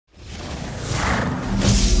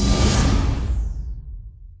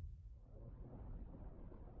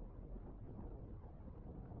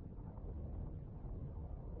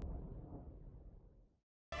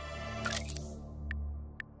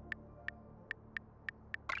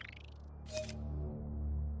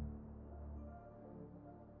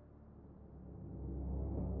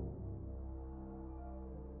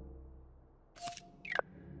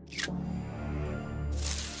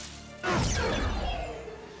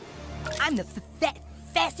I'm the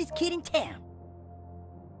fastest kid in town.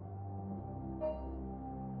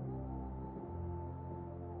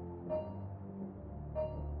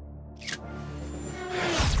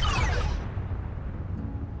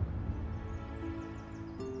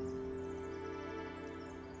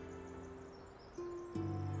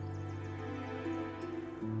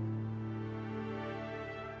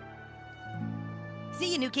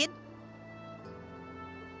 See you, new kid.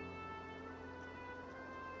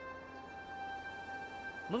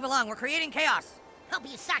 Move along, we're creating chaos. Hope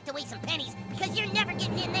you socked away some pennies, because you're never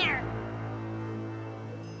getting in there.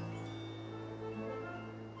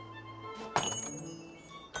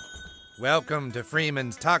 Welcome to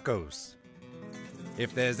Freeman's Tacos.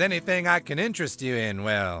 If there's anything I can interest you in,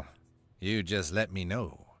 well, you just let me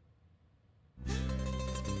know.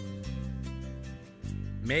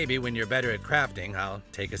 Maybe when you're better at crafting, I'll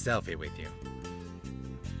take a selfie with you.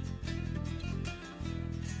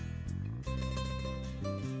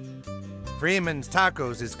 Freeman's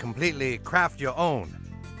Tacos is completely craft your own.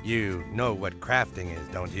 You know what crafting is,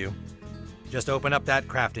 don't you? Just open up that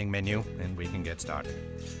crafting menu and we can get started.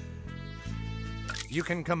 You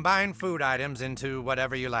can combine food items into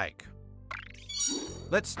whatever you like.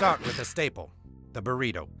 Let's start with a staple, the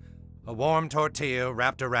burrito. A warm tortilla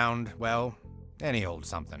wrapped around, well, any old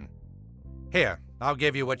something. Here, I'll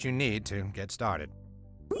give you what you need to get started.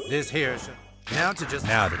 This here should... Now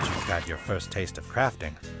that you've got your first taste of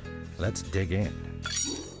crafting, let's dig in.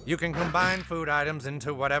 You can combine food items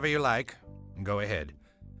into whatever you like. Go ahead.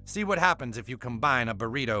 See what happens if you combine a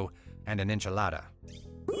burrito and an enchilada.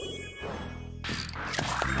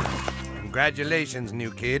 Congratulations,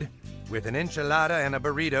 new kid. With an enchilada and a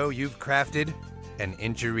burrito, you've crafted an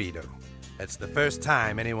enchirito. That's the first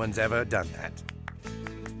time anyone's ever done that.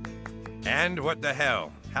 And what the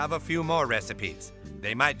hell? Have a few more recipes.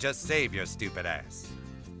 They might just save your stupid ass.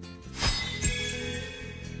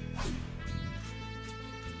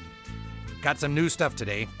 Got some new stuff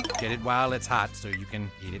today. Get it while it's hot so you can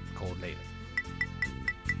eat it cold later.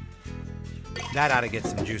 That ought to get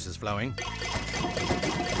some juices flowing.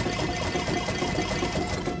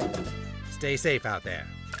 Stay safe out there.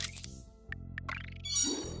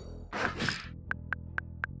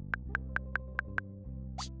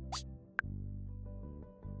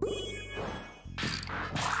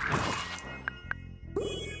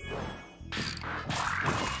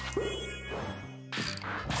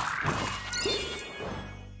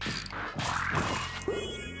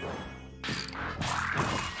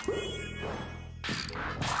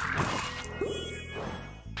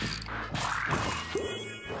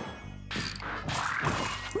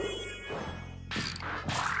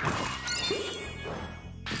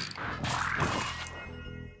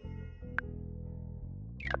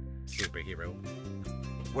 Superhero.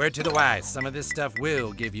 Word to the wise, some of this stuff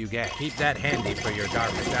will give you gas. Keep that handy for your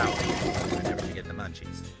darkest hour, whenever you get the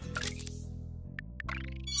munchies.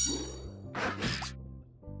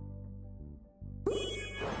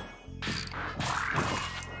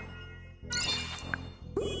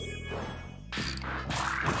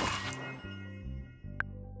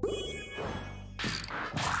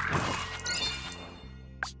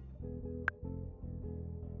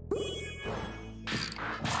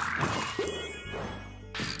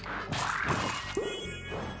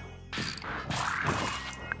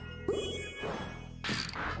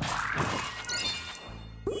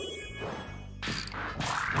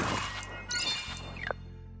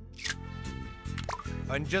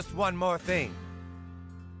 And just one more thing.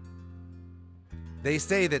 They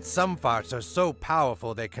say that some farts are so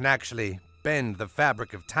powerful they can actually bend the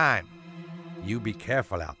fabric of time. You be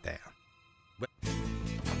careful out there.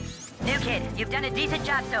 New kid, you've done a decent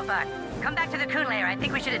job so far. Come back to the Coon lair. I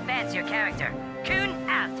think we should advance your character. Coon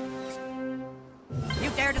out. You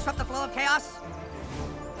dare disrupt the flow of chaos?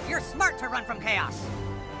 You're smart to run from chaos.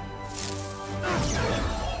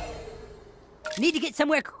 Need to get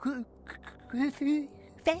somewhere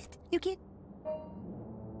fast, you kid?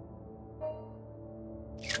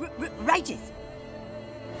 Righteous.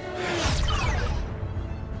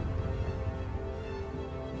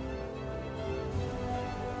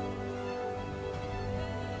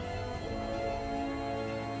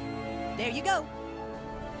 There you go.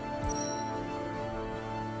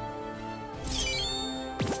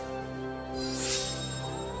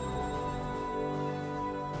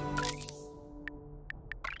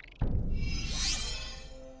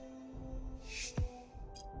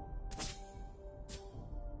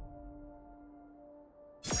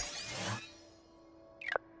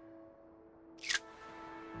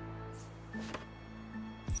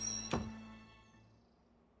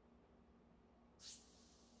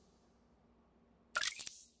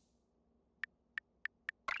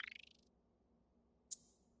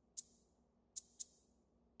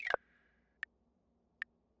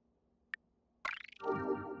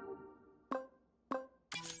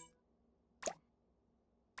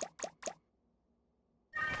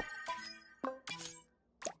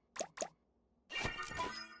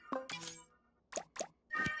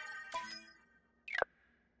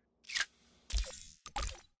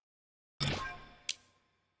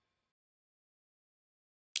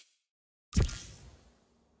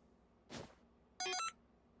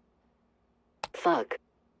 fuck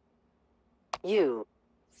you,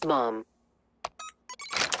 Mom.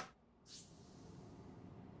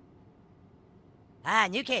 Ah,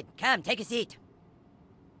 new kid, come, take a seat.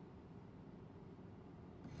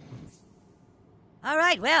 All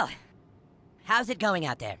right, well, how's it going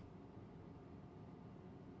out there?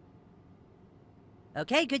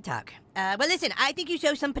 Okay, good talk. Well, listen, I think you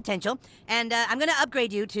show some potential, and I'm gonna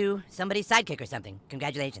upgrade you to somebody's sidekick or something.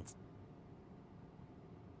 Congratulations.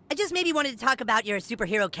 I just maybe wanted to talk about your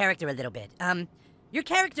superhero character a little bit. Your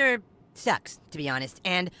character sucks, to be honest,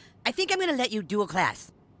 and I think I'm gonna let you dual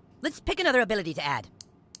class. Let's pick another ability to add.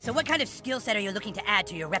 So what kind of skill set are you looking to add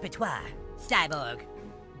to your repertoire? Cyborg,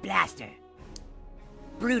 Blaster,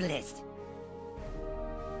 Brutalist,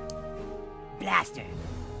 Blaster,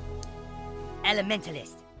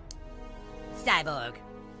 Elementalist, Cyborg,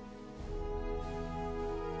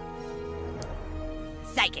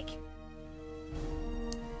 Psychic,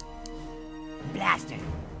 Blaster.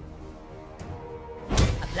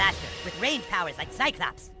 A blaster with range powers like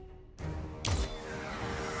Cyclops.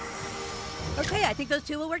 Okay, I think those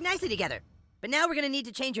two will work nicely together. But now we're gonna need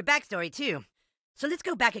to change your backstory too. So let's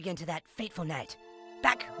go back again to that fateful night.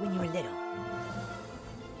 Back when you were little.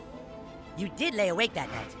 You did lay awake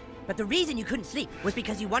that night, but the reason you couldn't sleep was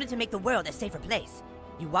because you wanted to make the world a safer place.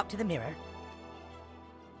 You walked to the mirror.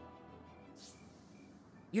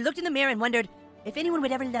 You looked in the mirror and wondered if anyone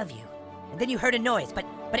would ever love you. And then you heard a noise, but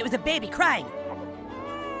it was a baby crying.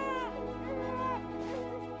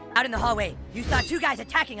 Out in the hallway, you saw two guys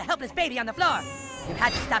attacking a helpless baby on the floor. You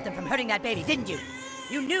had to stop them from hurting that baby, didn't you?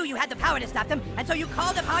 You knew you had the power to stop them, and so you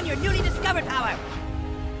called upon your newly discovered power.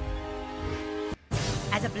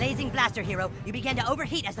 As a blazing blaster hero, you began to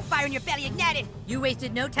overheat as the fire in your belly ignited. You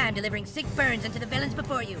wasted no time delivering sick burns into the villains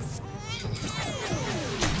before you.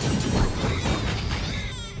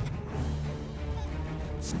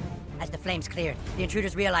 As the flames cleared, the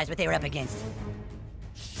intruders realized what they were up against.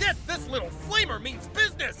 Shit, this little flamer means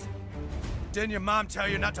business! Didn't your mom tell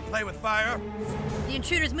you not to play with fire? The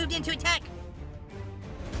intruders moved in to attack.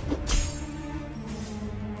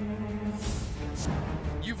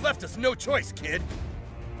 You've left us no choice, kid.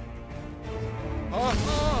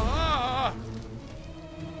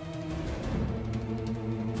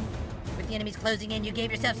 With the enemies closing in, you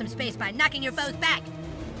gave yourself some space by knocking your foes back.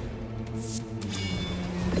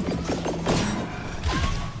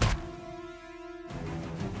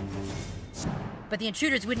 But the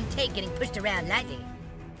intruders wouldn't take getting pushed around lightly.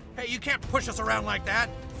 Hey, you can't push us around like that.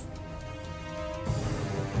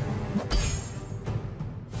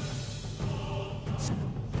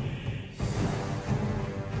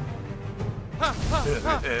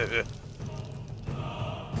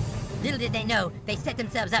 Little did they know, they set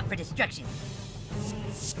themselves up for destruction.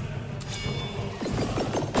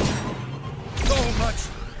 So much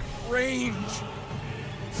range.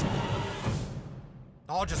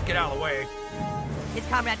 I'll just get out of the way. His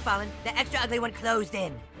comrade fallen, the extra ugly one closed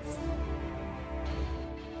in.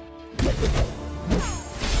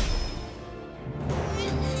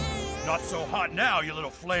 Not so hot now, you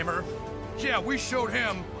little flamer. Yeah, we showed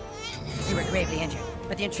him. You were gravely injured,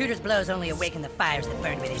 but the intruder's blows only awakened the fires that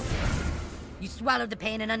burned within you. You swallowed the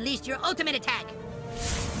pain and unleashed your ultimate attack.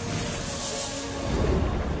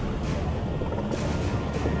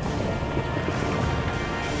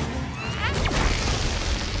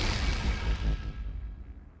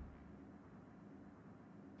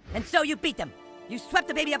 And so you beat them. You swept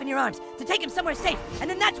the baby up in your arms to take him somewhere safe, and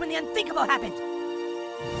then that's when the unthinkable happened.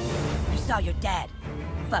 You saw your dad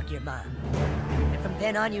fuck your mom. And from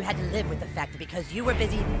then on, you had to live with the fact that because you were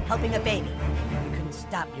busy helping a baby, you couldn't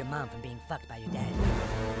stop your mom from being fucked by your dad.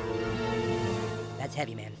 That's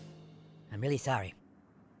heavy, man. I'm really sorry.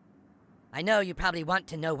 I know you probably want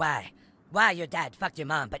to know why. Why your dad fucked your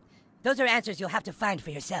mom, but those are answers you'll have to find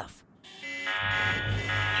for yourself.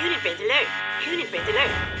 Coon and Friends alert! Coon and Friends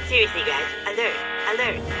alert! Seriously, guys, alert!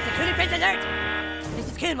 Alert! It's the Coon and Friends alert!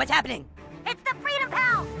 This is Coon, what's happening? It's the Freedom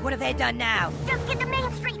Pals! What have they done now? Just get to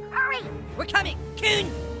Main Street, hurry! We're coming!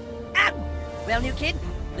 Coon! Out! Well, new kid,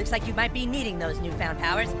 looks like you might be needing those newfound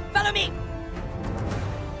powers. Follow me!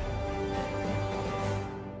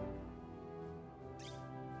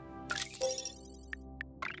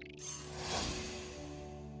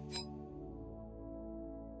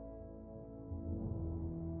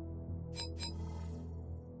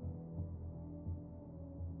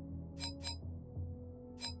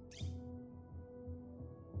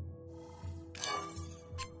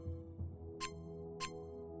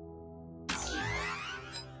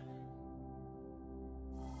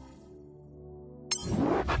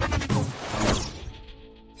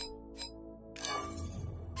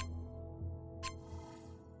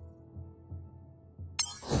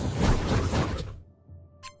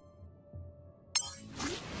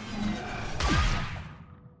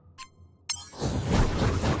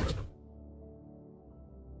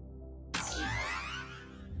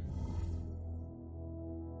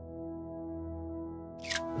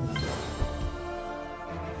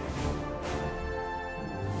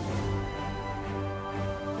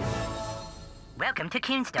 Welcome to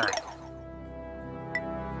Coon Store.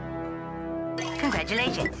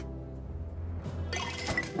 Congratulations.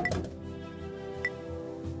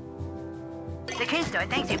 The Coon Store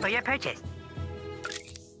thanks you for your purchase.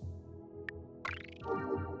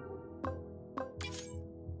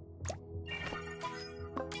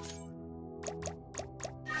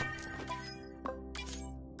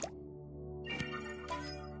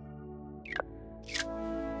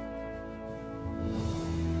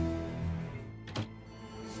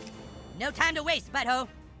 No time to waste, butthole.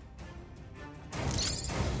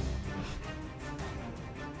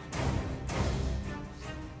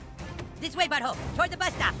 This way, butthole. Toward the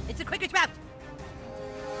bus stop. It's the quickest route.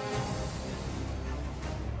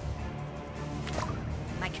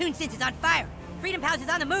 My coon sense is on fire. Freedom Pals is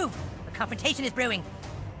on the move. A confrontation is brewing.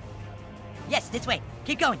 Yes, this way.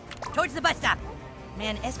 Keep going. Towards the bus stop.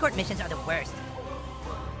 Man, escort missions are the worst.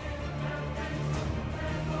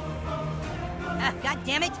 Ah, God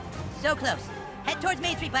damn it. So close. Head towards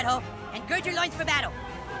Main Street, butthole, and gird your loins for battle.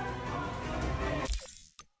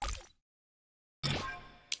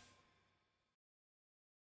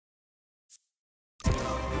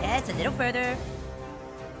 Yes, a little further.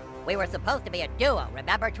 We were supposed to be a duo,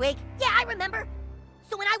 remember, Tweak? Yeah, I remember.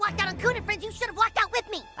 So when I walked out on Coon and Friends, you should have walked out with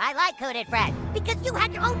me. I like Coon and Friends. Because you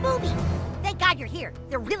had your own movie. Thank God you're here.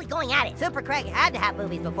 They're really going at it. Super Craig had to have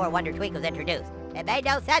movies before Wonder Tweak was introduced. It made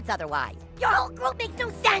no sense otherwise. Your whole group makes no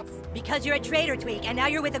sense! Because you're a traitor, Tweak, and now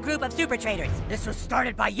you're with a group of super traitors. This was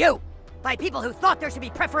started by you! By people who thought there should be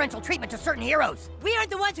preferential treatment to certain heroes! We aren't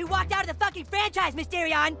the ones who walked out of the fucking franchise,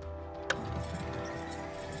 Mysterion!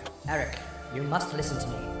 Eric, you must listen to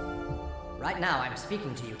me. Right now, I'm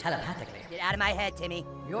speaking to you telepathically. Get out of my head, Timmy.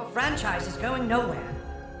 Your franchise is going nowhere.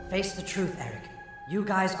 Face the truth, Eric. You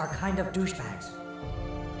guys are kind of douchebags.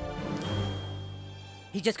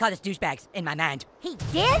 He just called us douchebags, in my mind. He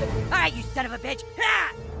did? Alright, you son of a bitch!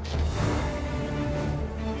 Ha!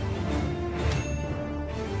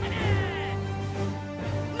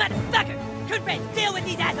 Motherfucker! Coon Friends, deal with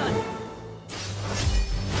these assholes!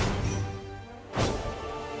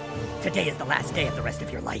 Today is the last day of the rest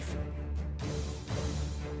of your life.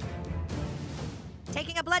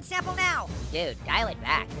 Taking a blood sample now! Dude, dial it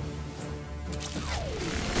back.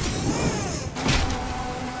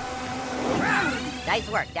 Nice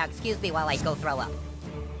work. Now excuse me while I go throw up.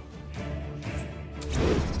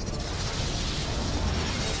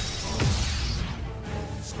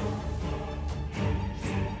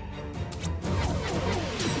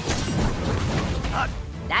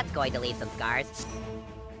 That's going to leave some scars.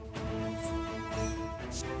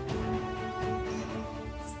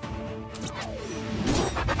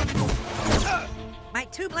 My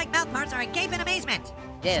two blank mouth parts are agape in amazement!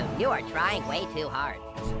 Dude, you are trying way too hard.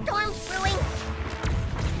 Storm's brewing!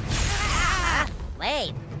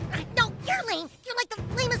 Lane! No, you're lame! You're like the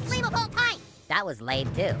lamest lame of all time! That was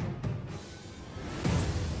lame, too.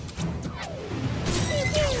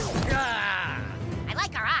 I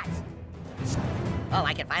like our odds. Oh,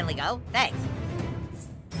 I can finally go? Thanks.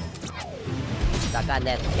 Stuck on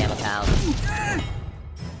this, Camel Cow.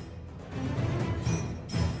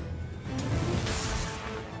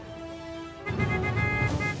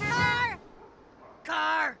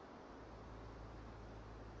 Car!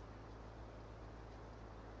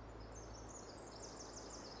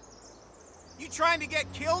 You trying to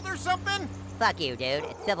get killed or something? Fuck you, dude.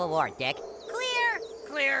 It's Civil War, dick. Clear!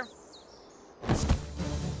 Clear.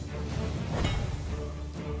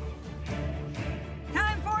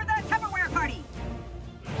 Time for the Tupperware party!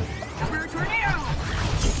 Tupperware tornado!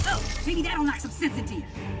 Oh, maybe that'll knock some sense into you.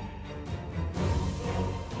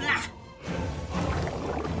 Blah.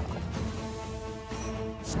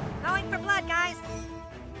 Going for blood, guys!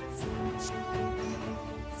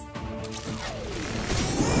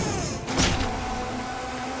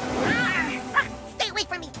 Stay away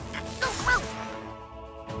from me! That's so gross!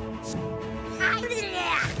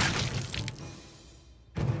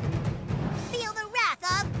 Feel the wrath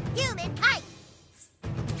of humankind!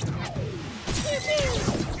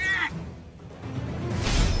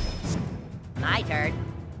 My turn.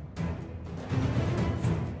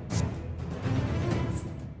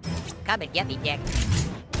 Come and get me, dick.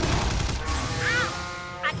 Ow!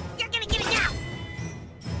 You're gonna get it now!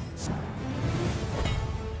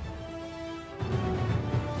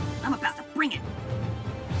 I'm about to bring it.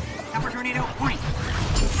 Tupper tornado, point.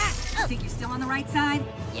 Think you're still on the right side?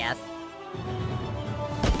 Yes.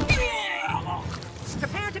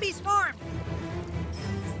 Prepare to be swarmed!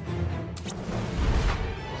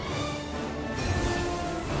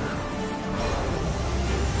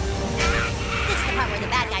 This is the part where the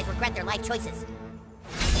bad guys regret their life choices.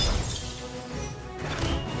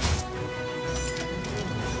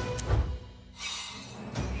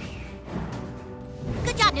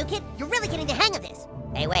 new kid. You're really getting the hang of this.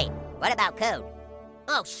 Hey, wait. What about code?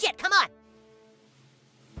 Oh, shit, come on.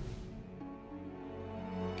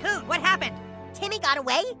 Coon, what happened? Timmy got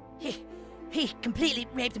away? He completely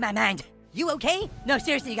raped my mind. You okay? No,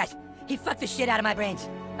 seriously, you guys. He fucked the shit out of my brains.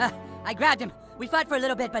 I grabbed him. We fought for a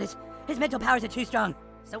little bit, but his mental powers are too strong.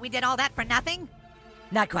 So we did all that for nothing?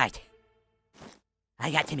 Not quite. I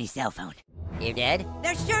got Timmy's cell phone. You did?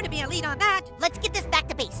 There's sure to be a lead on that. Let's get this back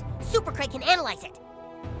to base. Super Craig can analyze it.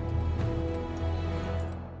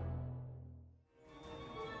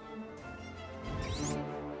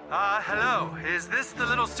 Hello. Is this the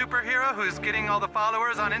little superhero who's getting all the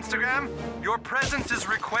followers on Instagram? Your presence is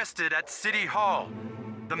requested at City Hall.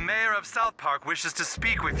 The mayor of South Park wishes to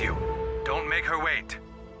speak with you. Don't make her wait.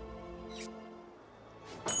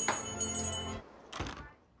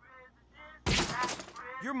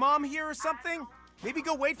 Your mom here or something? Maybe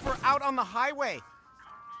go wait for her out on the highway.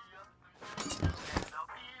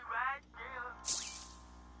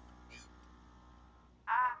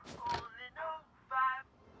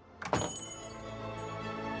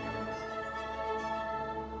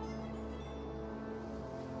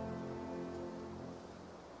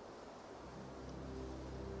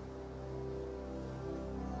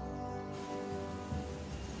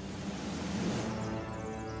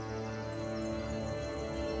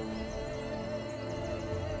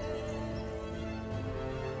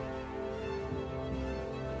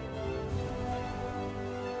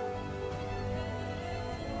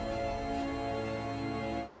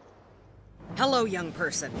 Hello, young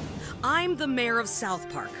person. I'm the mayor of South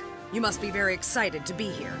Park. You must be very excited to be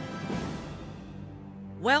here.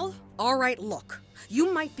 Well, all right, look.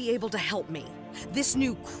 You might be able to help me. This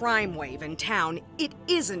new crime wave in town, it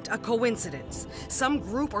isn't a coincidence. Some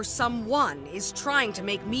group or someone is trying to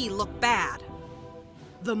make me look bad.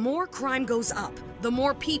 The more crime goes up, the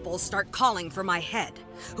more people start calling for my head.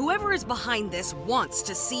 Whoever is behind this wants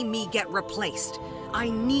to see me get replaced.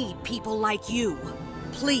 I need people like you.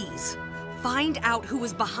 Please. Find out who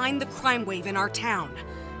is behind the crime wave in our town.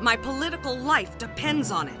 My political life depends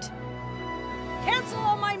on it. Cancel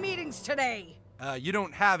all my meetings today. You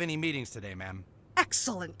don't have any meetings today, ma'am.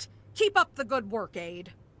 Excellent. Keep up the good work,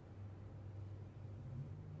 Aide.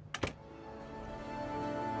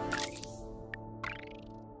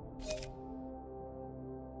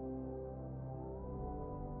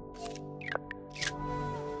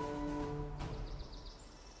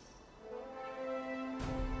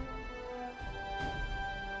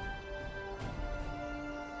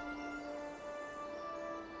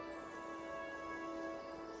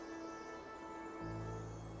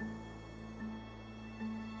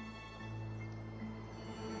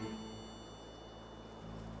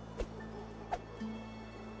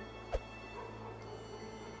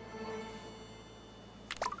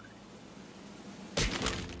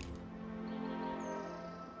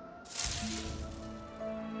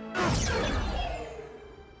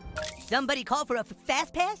 Somebody call for a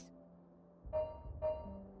fast pass?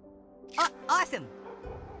 Awesome.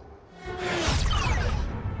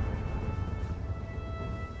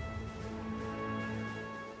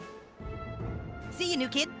 See you, new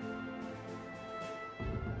kid.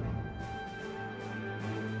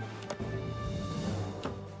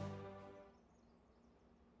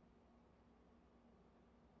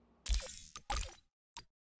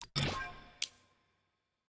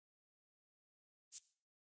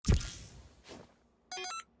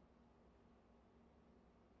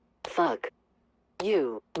 Fuck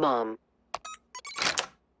you, Mom.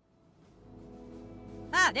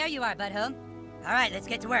 Ah, there you are, butthole. All right, let's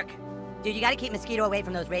get to work. Dude, you gotta keep Mosquito away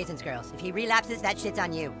from those raisins girls. If he relapses, that shit's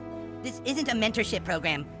on you. This isn't a mentorship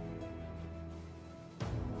program.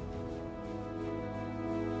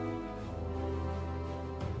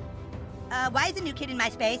 Why is the new kid in my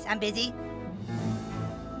space? I'm busy.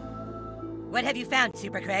 What have you found,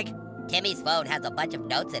 Super Craig? Timmy's phone has a bunch of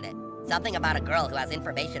notes in it. Something about a girl who has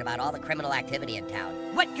information about all the criminal activity in town.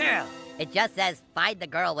 What girl? It just says, find the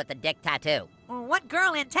girl with the dick tattoo. What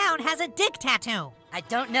girl in town has a dick tattoo? I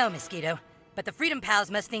don't know, Mosquito, but the Freedom Pals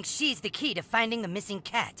must think she's the key to finding the missing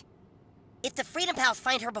cat. If the Freedom Pals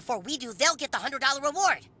find her before we do, they'll get the $100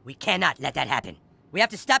 reward. We cannot let that happen. We have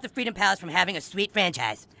to stop the Freedom Pals from having a sweet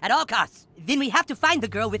franchise, at all costs. Then we have to find the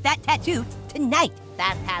girl with that tattoo tonight.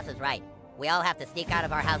 Fast Pass is right. We all have to sneak out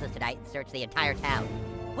of our houses tonight and search the entire town.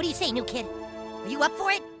 What do you say, new kid? Are you up for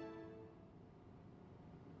it?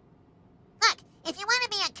 Look, if you want to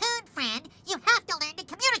be a coon friend, you have to learn to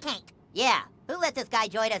communicate. Yeah, who let this guy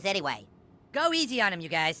join us anyway? Go easy on him, you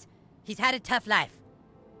guys. He's had a tough life.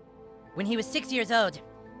 When he was 6 years old,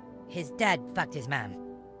 his dad fucked his mom.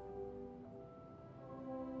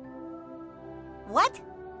 What?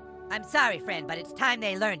 I'm sorry, friend, but it's time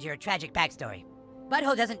they learned your tragic backstory.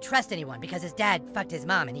 Butthole doesn't trust anyone because his dad fucked his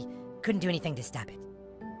mom and he couldn't do anything to stop it.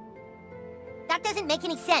 That doesn't make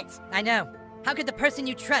any sense. I know. How could the person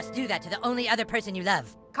you trust do that to the only other person you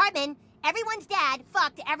love? Cartman, everyone's dad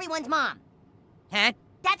fucked everyone's mom. Huh?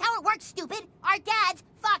 That's how it works, stupid. Our dads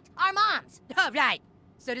fucked our moms. Oh, right.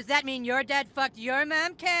 So does that mean your dad fucked your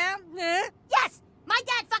mom, Cal? Huh? Yes! My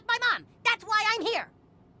dad fucked my mom. That's why I'm here.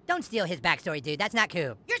 Don't steal his backstory, dude. That's not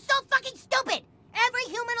cool. You're so fucking stupid! Every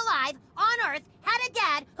human alive on Earth had a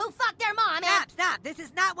dad who fucked their mom and— Stop! This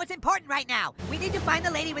is not what's important right now. We need to find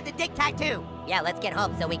the lady with the dick tattoo. Yeah, let's get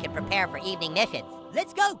home so we can prepare for evening missions.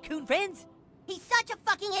 Let's go, coon friends. He's such a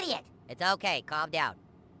fucking idiot. It's okay. Calm down.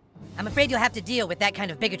 I'm afraid you'll have to deal with that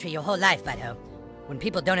kind of bigotry your whole life, butthole. When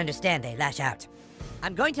people don't understand, they lash out.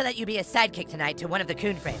 I'm going to let you be a sidekick tonight to one of the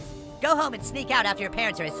coon friends. Go home and sneak out after your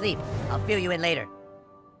parents are asleep. I'll fill you in later.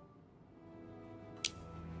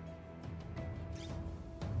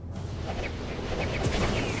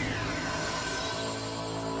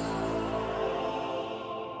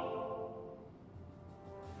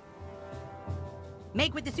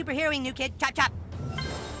 Make with the superheroing, new kid. Chop, chop.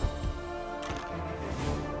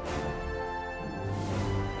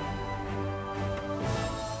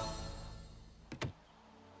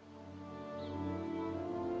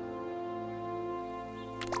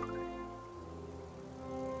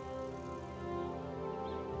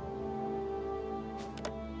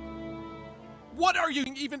 What are you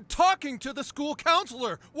even talking to the school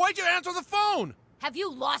counselor? Why'd you answer the phone? Have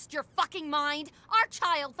you lost your fucking mind? Our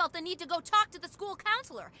child felt the need to go talk to the school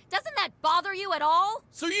counselor. Doesn't that bother you at all?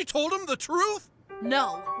 So you told him the truth?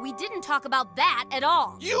 No, we didn't talk about that at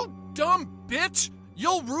all. You dumb bitch!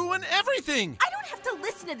 You'll ruin everything! I don't have to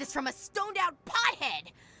listen to this from a stoned-out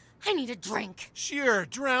pothead. I need a drink. Sure,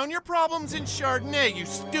 drown your problems in Chardonnay, you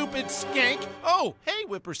stupid skank. Oh, hey,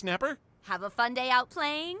 whippersnapper. Have a fun day out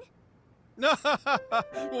playing?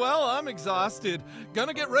 Well, I'm exhausted.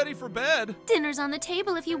 Gonna get ready for bed. Dinner's on the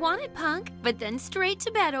table if you want it, punk. But then straight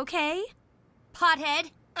to bed, okay? Pothead.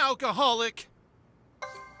 Alcoholic.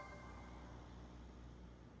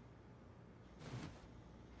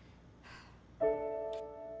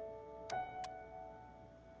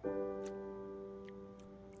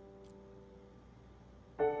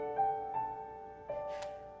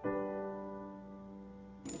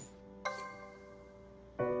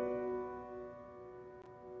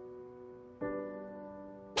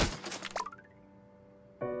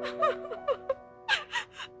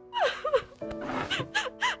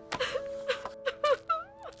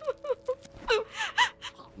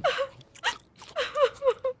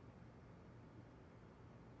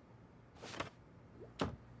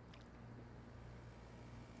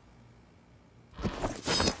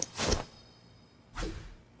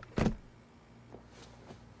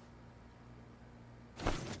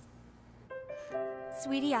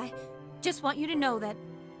 Sweetie, I just want you to know that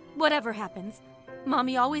whatever happens,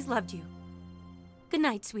 Mommy always loved you. Good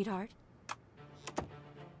night, sweetheart.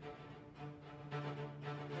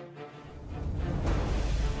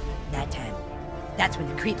 That time. That's when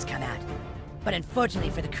the creeps come out. But unfortunately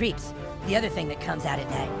for the creeps, the other thing that comes out at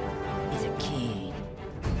night is a kid.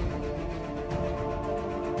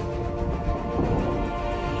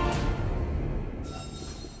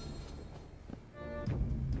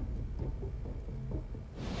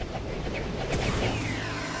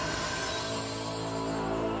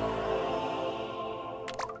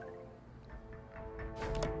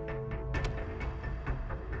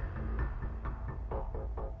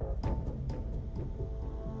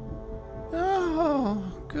 Oh,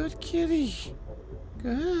 good kitty.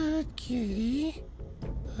 Good kitty.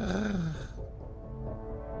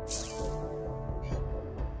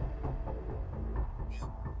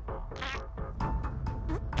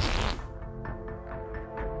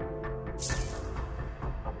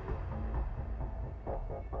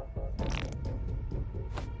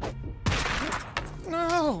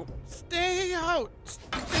 No! Stay out!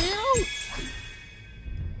 Stay out!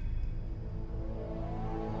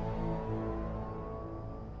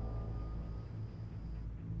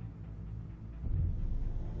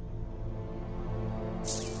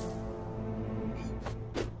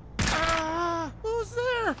 Who's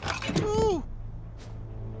there? Ooh!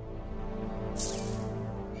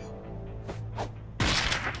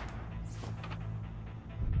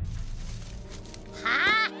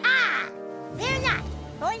 Ha ha! Fear not,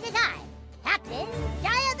 for it is I, Captain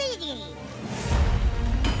Diabetes!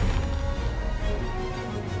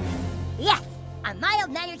 Yes, a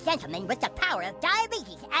mild-mannered gentleman with the power of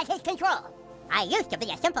diabetes at his control. I used to be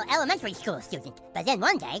a simple elementary school student, but then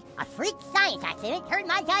one day, a freak science accident turned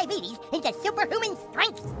my diabetes into superhuman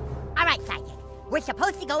strength. All right, Sidekick. We're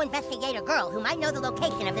supposed to go investigate a girl who might know the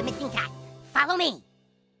location of the missing cat. Follow me.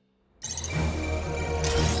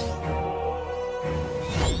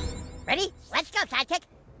 Ready? Let's go, Sidekick.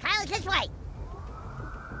 Kyle is this way.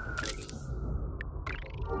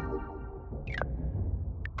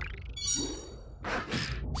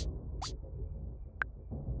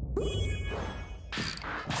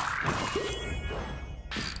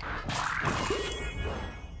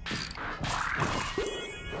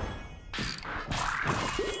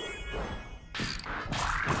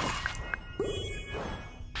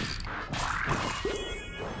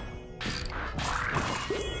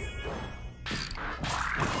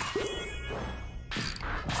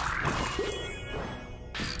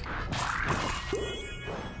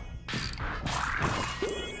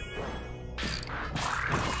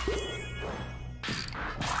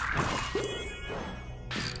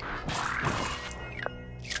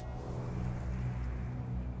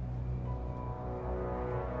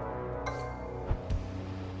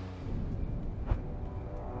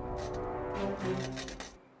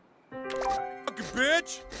 Fucking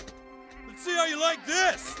bitch! Let's see how you like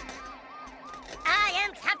this! I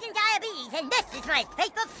am Captain Diabetes, and this is my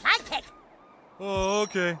faithful sidekick. Oh,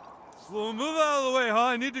 okay. Well, move out of the way, huh?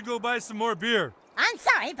 I need to go buy some more beer. I'm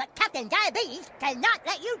sorry, but Captain Diabetes cannot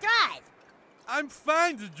let you drive. I'm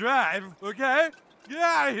fine to drive, okay? Get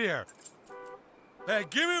out of here! Hey,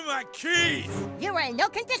 give me my keys! You are in no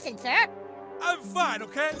condition, sir. I'm fine,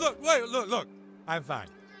 okay? Look, wait, look. I'm fine,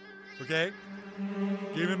 okay?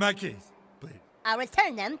 Give me my keys, please. I'll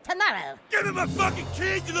return them tomorrow. Give me my fucking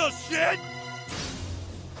keys, you little shit!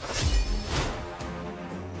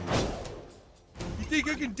 You think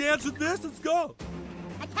I can dance with this? Let's go!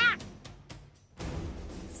 Attack!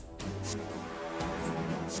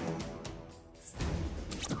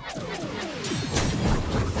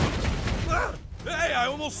 Ah! Hey, I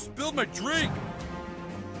almost spilled my drink!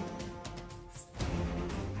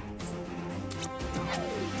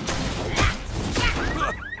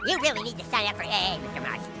 You really need to sign up for AA, Mr.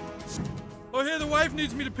 Marsh. Oh, hey, the wife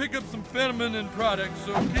needs me to pick up some feminine products,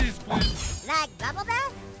 so keys, please. Like bubble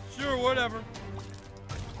bath? Sure, whatever.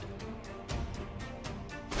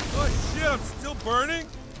 Oh, shit, I'm still burning?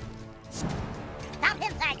 Stop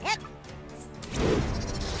him, sidekick!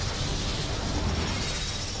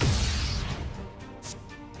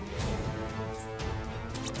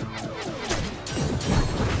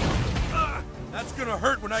 That's gonna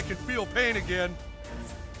hurt when I can feel pain again.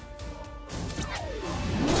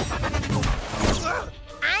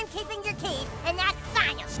 I'm keeping your keys, and that's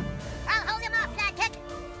final. I'll hold him off, sidekick.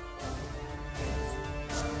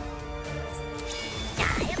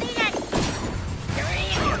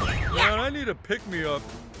 Man, I need a pick-me-up.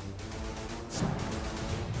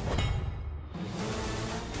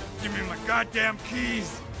 Give me my goddamn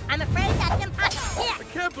keys. I'm afraid that's impossible. Here. I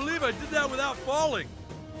can't believe I did that without falling.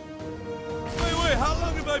 Wait, how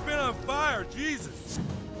long have I been on fire? Jesus.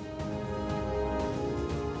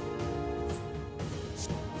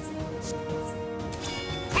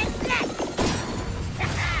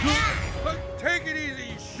 Take it easy,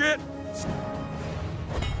 you shit!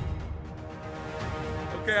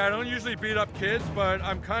 Okay, I don't usually beat up kids, but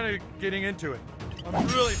I'm kind of getting into it. I'm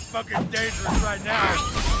really fucking dangerous right now.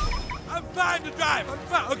 I'm fine to drive, I'm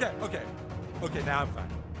fine. Okay, now I'm fine.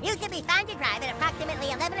 You should be fine to drive at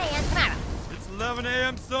approximately 11 a.m. tomorrow. It's 11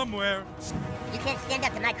 a.m. somewhere. You can't stand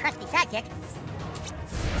up to my crusty sidekick.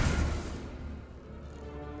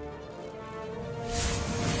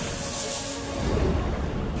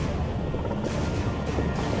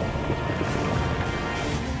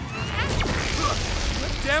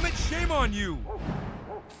 Damn it, shame on you!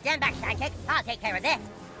 Stand back, sidekick. I'll take care of this.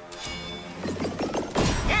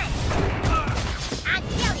 I'll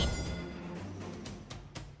kill you.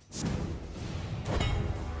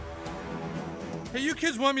 Hey, you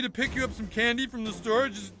kids want me to pick you up some candy from the store?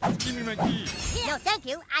 Just give me my keys. No, thank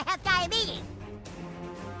you. I have diabetes.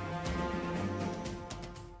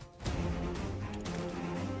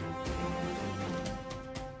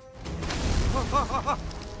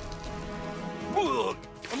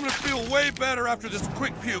 I'm gonna feel way better after this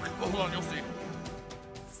quick puke. Oh, hold on, you'll see.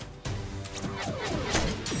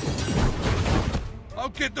 I'll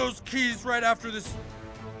get those keys right after this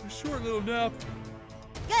short little nap.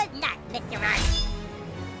 Good night, Mr. Marsh.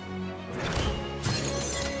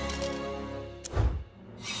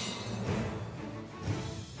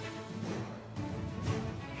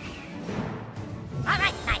 All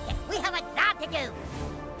right, sidekick. We have a job to do.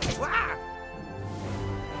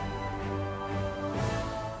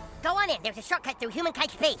 Go on in. There's a shortcut through human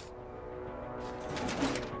kite space.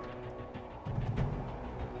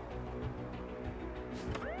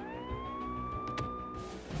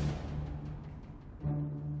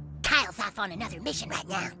 off on another mission right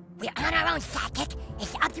now. We're on our own, sidekick.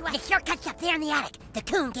 It's up to us. The shortcut's up there in the attic. The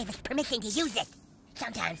coon gave us permission to use it.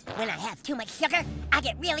 Sometimes, when I have too much sugar, I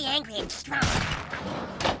get really angry and strong.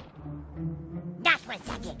 That's one,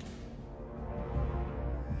 sidekick.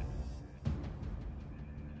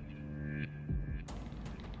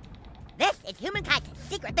 This is Humankind's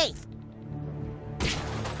secret base.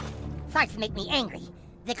 Farts make me angry.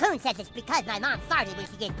 The coon says it's because my mom farted when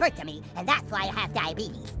she gave birth to me, and that's why I have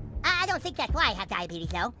diabetes. I don't think that's why I have diabetes,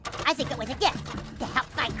 though. I think it was a gift to help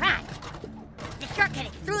fight crime. The shortcut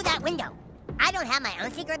is through that window. I don't have my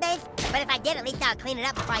own secret base, but if I did, at least I would clean it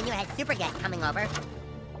up before I knew I had super guests coming over.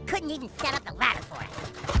 Couldn't even set up the ladder for it.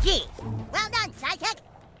 Gee, well done, sidekick.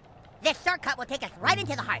 This shortcut will take us right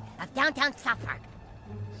into the heart of downtown South Park.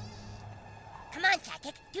 Come on,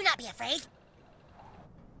 sidekick. Do not be afraid.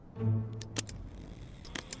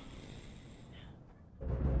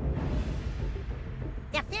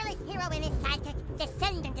 The fearless hero and his sidekick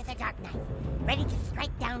descend into the dark night, ready to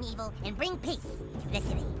strike down evil and bring peace to the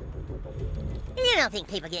city. You don't think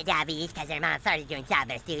people get diabetes because their mom farted during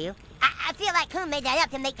childbirth, do you? I feel like Coon made that up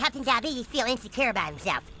to make Captain Diabetes feel insecure about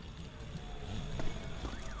himself.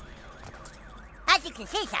 As you can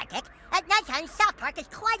see, sidekick, at nighttime, South Park is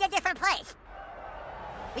quite a different place.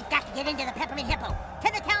 We've got to get into the Peppermint Hippo,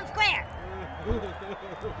 to the town square.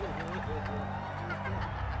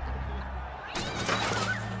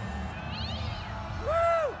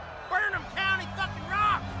 Woo! Burnham County fucking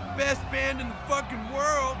rocks! Best band in the fucking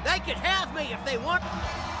world. They could have me if they want.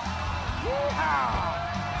 Yeehaw!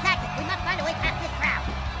 Sidekick, we must find a way past this crowd.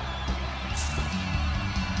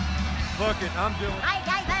 Fuck it, I'm doing. My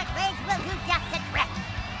diabetic rage will do just the trick.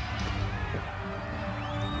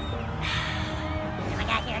 Oh my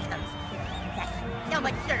god, here it comes. That's so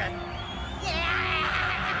much sugar. Yeah!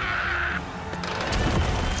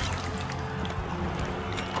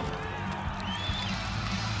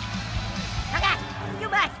 Oh god, too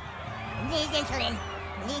much. Need insulin.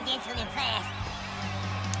 Need insulin fast.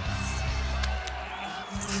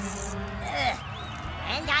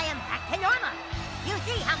 And I am back to normal. You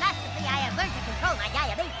see how masterfully I have learned to control my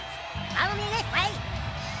diabetes. Follow me this way.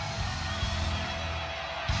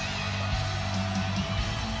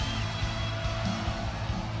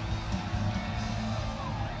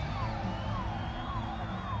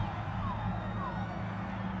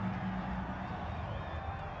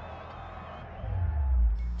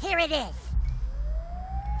 Here it is.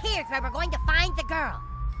 Here's where we're going to find the girl.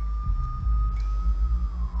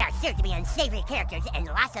 There are sure to be unsavory characters and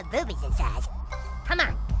lots of boobies inside. Come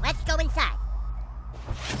on, let's go inside.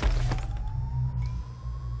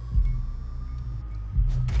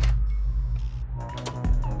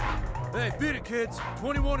 Hey, beat it, kids.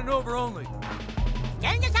 21 and over only.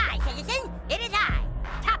 Stand aside, citizen. It is I,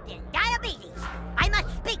 Captain Diabetes. I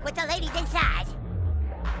must speak with the ladies inside.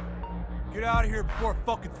 Get out of here before I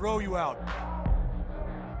fucking throw you out.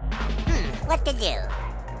 What to do?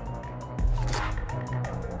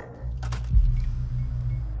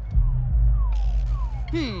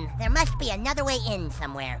 There must be another way in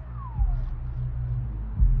somewhere.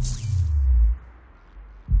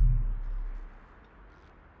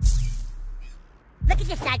 Look at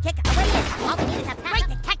this, sidekick. A way in. All we need is a great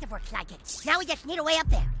detective work, sidekick. Now we just need a way up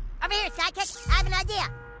there. Over here, sidekick. I have an idea.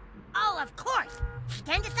 Oh, of course.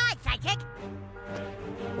 Stand aside, sidekick.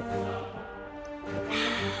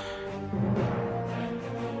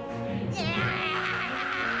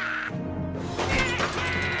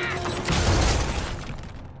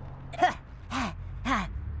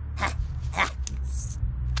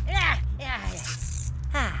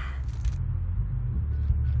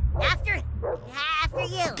 After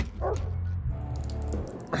you.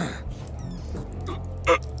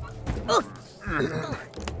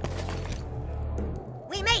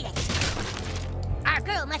 We made it. Our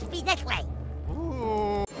girl must be this way.